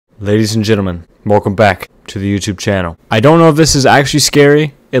Ladies and gentlemen, welcome back to the YouTube channel. I don't know if this is actually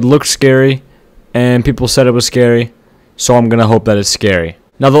scary. It looked scary, and people said it was scary, so I'm gonna hope that it's scary.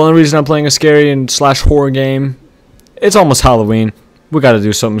 Now, the only reason I'm playing a scary and slash horror game, it's almost Halloween. We gotta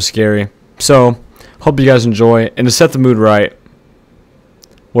do something scary. So, hope you guys enjoy, and to set the mood right,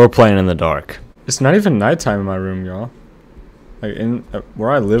 we're playing in the dark. It's not even nighttime in my room, y'all. Like, where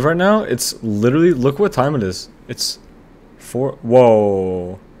I live right now, it's literally, look what time it is. It's 4,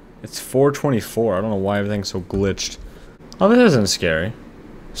 whoa. It's 4:24. I don't know why everything's so glitched. Oh, this isn't scary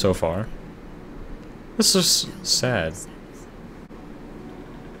so far. This is sad.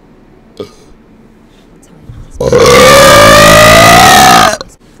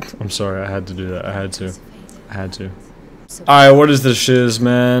 I'm sorry, I had to do that. I had to. Alright, what is this shiz,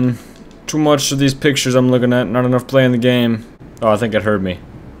 man? Too much of these pictures I'm looking at, not enough playing the game. Oh, I think it heard me.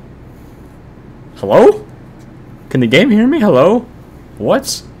 Hello? Can the game hear me? Hello?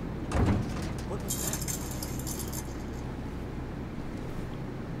 What?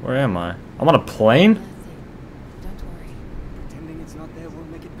 Where am I? I'm on a plane? Don't worry. Pretending it's not there won't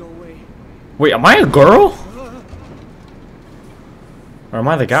make it go away. Wait, am I a girl? Or am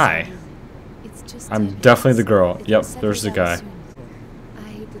I the guy? I'm definitely the girl. Yep, there's the guy. I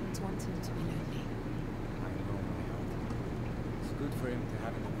didn't want him to be lonely. I know, my heart. It's good for him to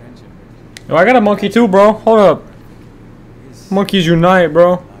have an adventure. Yo, I got a monkey too, bro. Hold up. Monkeys unite,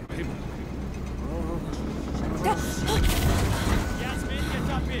 bro.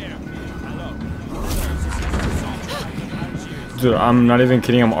 Dude, I'm not even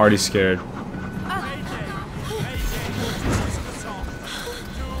kidding. I'm already scared.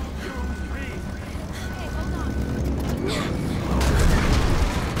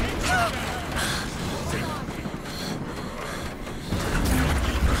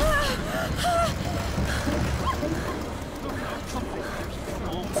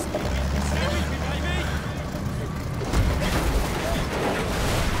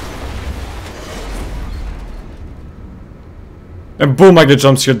 And boom, I get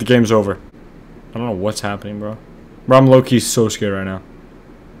jump scared, the game's over. I don't know what's happening, bro. Bro, I'm low-key so scared right now.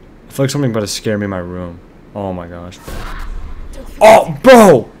 I feel like something about to scare me in my room. Oh my gosh, bro. Oh,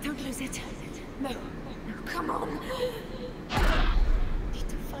 bro! Don't lose it. No. Come on. Need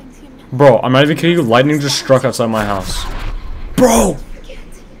to find him. Bro, I'm not even kidding you. Lightning just struck outside my house. Bro!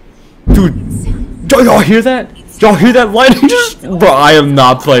 Dude, do y'all hear that? Y'all hear that lightning just... Bro, I am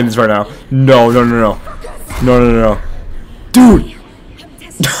not playing this right now. No. No. Dude!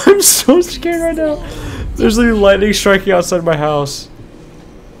 I'm so scared right now. There's literally lightning striking outside my house.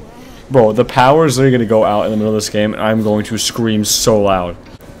 Bro, the power is literally gonna go out in the middle of this game, and I'm going to scream so loud.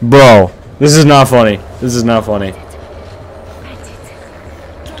 Bro, this is not funny. This is not funny.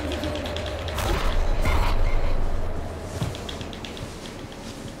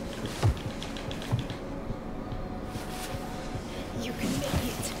 You can make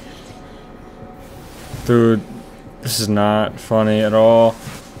it. Dude, this is not funny at all.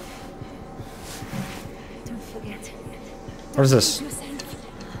 Don't forget. What is this?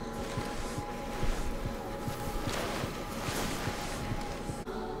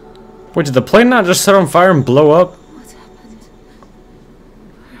 Wait, did the plane not just set on fire and blow up? What happened?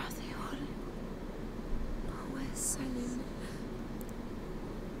 Where are they all? Where's Salim?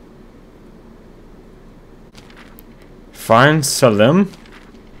 Find Salim?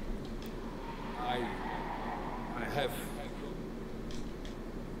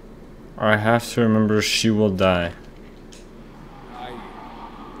 I have to remember she will die. I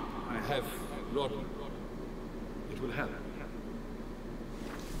have Lord. It will help.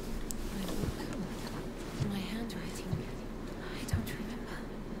 My handwriting. I don't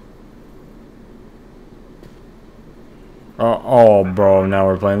remember. Oh, bro, now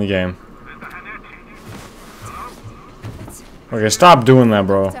we're playing the game. Okay, stop doing that,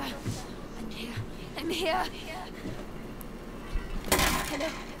 bro. I'm here.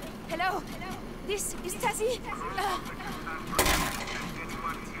 Hello. This is Tassie.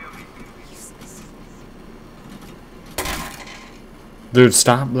 Dude,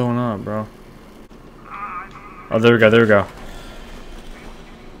 stop blowing up, bro. Oh, there we go.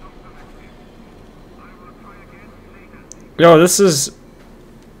 Yo, this is...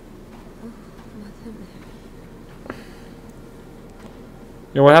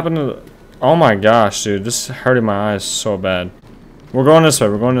 Yo, what happened to... Oh my gosh, dude. This is hurting my eyes so bad. We're going this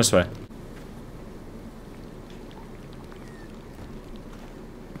way.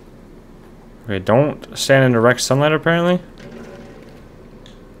 Okay, don't stand in direct sunlight, apparently.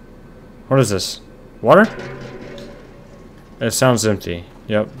 What is this? Water? It sounds empty.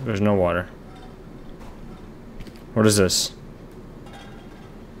 Yep, there's no water. What is this?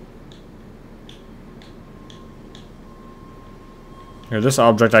 Here, this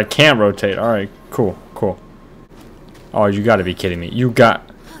object I can't rotate. Alright, cool, cool. Oh, you gotta be kidding me. You got...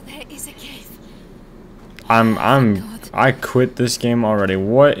 Oh, there is a cave. I quit this game already.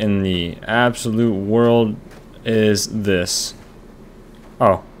 What in the absolute world is this?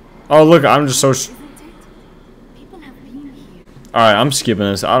 Oh. Oh, look, I'm just so... Isn't it? People have been here. Alright, I'm skipping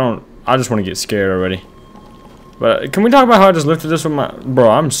this. I just want to get scared already. But can we talk about how I just lifted this with my... Bro,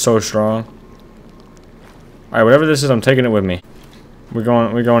 I'm so strong. Alright, whatever this is, I'm taking it with me. We're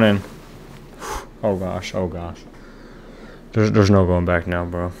going in. Oh gosh, oh gosh. There's no going back now,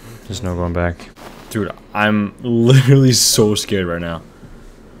 bro. There's no going back. Dude, I'm literally so scared right now.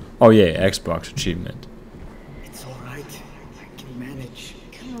 Oh yeah, Xbox achievement. It's alright. I can manage.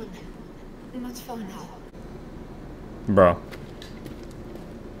 Come on. Not for now. Bro.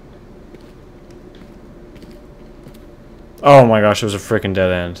 Oh my gosh, it was a freaking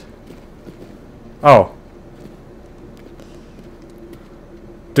dead end. Oh.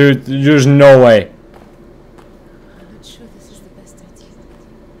 Dude, there's no way. I'm not sure this is the best idea.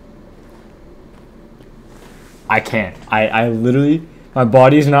 I can't. I literally, my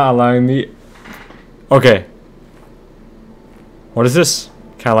body's not allowing me. Okay. What is this?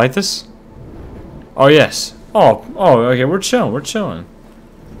 Can I light this? Oh, yes. Oh, okay, we're chilling, we're chilling.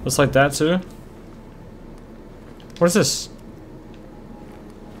 Looks like that too. What is this?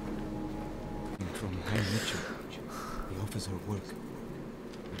 From Mitchell, the officer at work.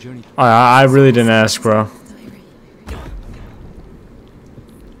 Journey. I really didn't ask, bro. Diary.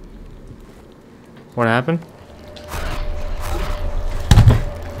 What happened?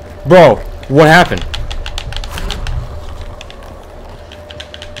 Bro, what happened?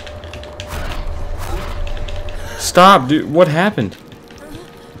 Stop, dude. What happened?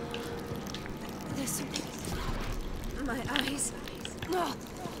 There's something. My eyes. Oh,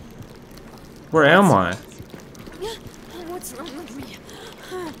 Where am I? what's wrong with me?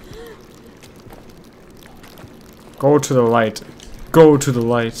 Go to the light. Go to the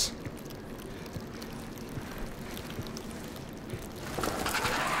light.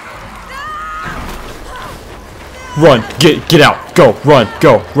 Run, get out, go, run,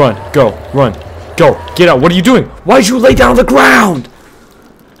 go, run, go, get out. What are you doing? Why'd you lay down on the ground?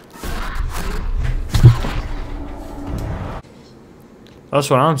 That's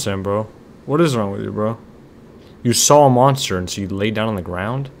what I'm saying, bro. What is wrong with you, bro? You saw a monster and so you laid down on the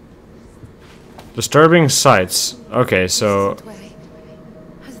ground? Disturbing sights. Okay, so... Don't worry.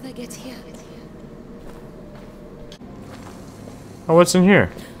 How did I get here? Oh, what's in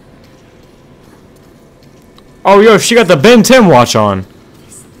here? Oh, yo, she got the Ben 10 watch on.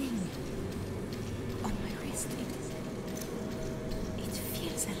 This thing on my wrist. It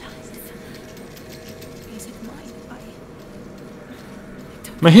feels alive. Is it mine?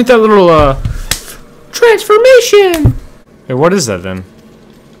 Man, hit that little, transformation! Hey, what is that then?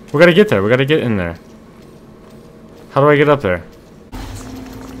 We gotta get there. We gotta get in there. How do I get up there?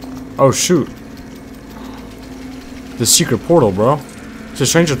 Oh, shoot. The secret portal, bro. It's a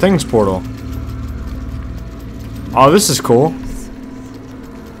Stranger Things portal. Oh, this is cool.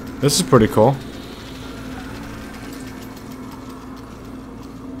 This is pretty cool.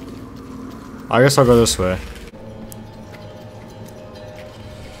 I guess I'll go this way.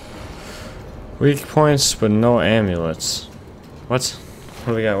 Weak points, but no amulets. What?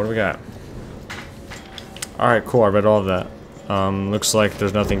 What do we got? What do we got? Alright, cool. I read all of that. Looks like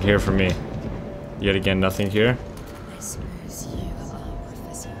there's nothing here for me. Yet again, nothing here. I suppose you are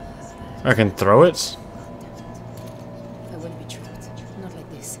Professor. I can throw it? I wouldn't be trapped. Not like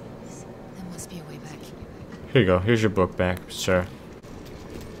this. There must be a way back. Here you go. Here's your book back, sir.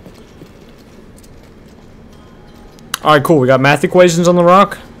 Alright, cool. We got math equations on the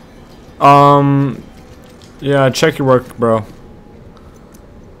rock. Yeah, check your work, bro.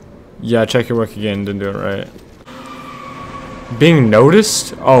 Yeah, check your work again. Didn't do it right. Being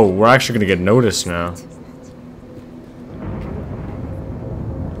noticed? Oh, we're actually gonna get noticed now.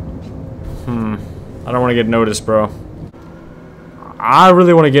 I don't want to get noticed, bro. I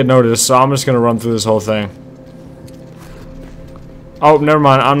really want to get noticed, so I'm just gonna run through this whole thing. Oh, never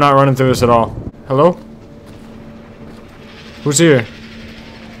mind. I'm not running through this at all. Hello? Who's here?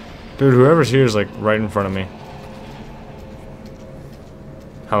 Dude, whoever's here is like right in front of me.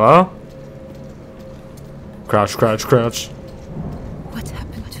 Hello? Crouch, crouch, crouch. What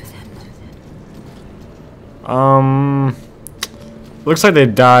happened to them? Looks like they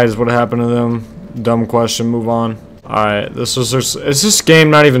died is what happened to them. Dumb question, move on. Alright, this was just, is this game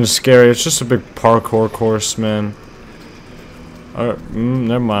not even scary? It's just a big parkour course, man.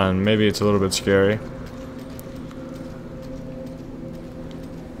 Never mind, maybe it's a little bit scary.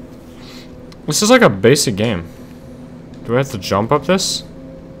 This is like a basic game. Do I have to jump up this?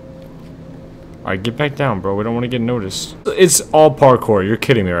 Alright, get back down, bro. We don't want to get noticed. It's all parkour. You're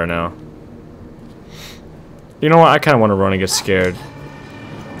kidding me right now. You know what? I kind of want to run and get scared.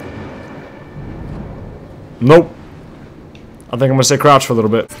 Nope. I think I'm going to stay crouched for a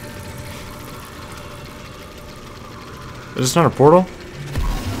little bit. Is this not a portal?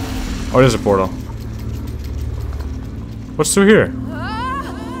 Oh, it is a portal. What's through here?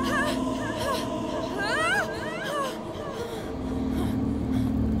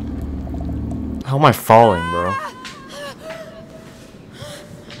 How am I falling, bro?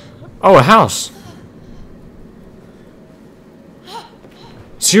 Oh, a house.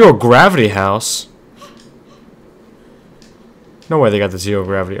 Zero gravity house. No way they got the zero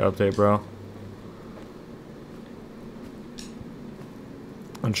gravity update, bro.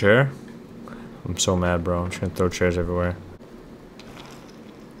 A chair? I'm so mad, bro. I'm trying to throw chairs everywhere.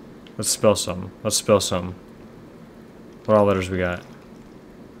 Let's spell something. Let's spell something. What all letters we got?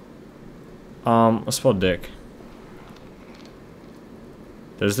 Let's spell dick.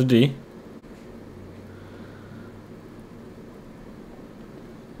 There's the D.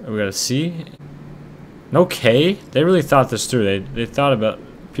 We got a C. No K? They really thought this through. They thought about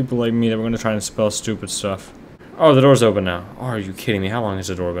people like me that were gonna try and spell stupid stuff. Oh, the door's open now. Oh, are you kidding me? How long has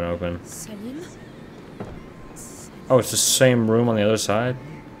the door been open? Oh, it's the same room on the other side?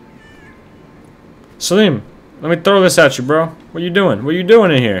 Salim, let me throw this at you, bro. What are you doing? What are you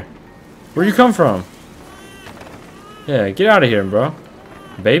doing in here? Where you come from? Yeah, get out of here, bro.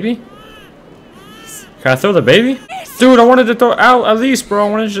 Baby? Can I throw the baby? Dude, I wanted to throw out at least, bro. I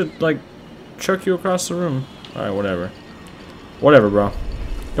wanted to, like, chuck you across the room. Alright, whatever. Whatever, bro.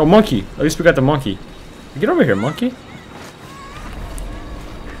 Yo, monkey. At least we got the monkey. Get over here, monkey.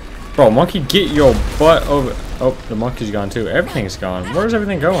 Bro, monkey, get your butt over. Oh, the monkey's gone too. Everything's gone. Where's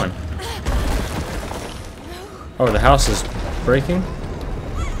everything going? Oh, the house is breaking.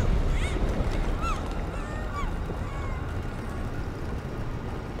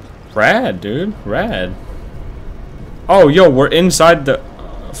 Rad, dude. Rad. Oh, yo, we're inside the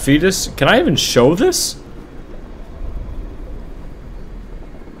fetus. Can I even show this?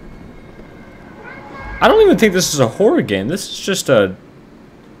 I don't even think this is a horror game. This is just a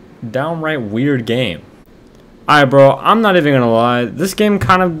downright weird game. Alright, bro. I'm not even gonna lie. This game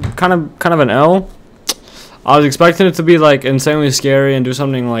kind of an L. I was expecting it to be like insanely scary and do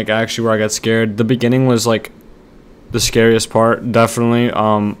something like actually where I got scared. The beginning was like the scariest part, definitely.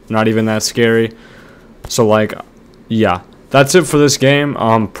 Not even that scary. So like, yeah, that's it for this game.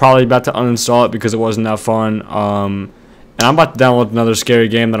 Probably about to uninstall it because it wasn't that fun. And I'm about to download another scary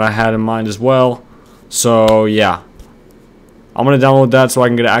game that I had in mind as well. So yeah, I'm gonna download that so I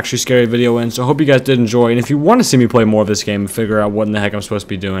can get an actually scary video in. So I hope you guys did enjoy. And if you want to see me play more of this game and figure out what in the heck I'm supposed to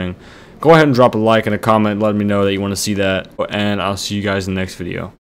be doing, go ahead and drop a like and a comment. Let me know that you want to see that. And I'll see you guys in the next video.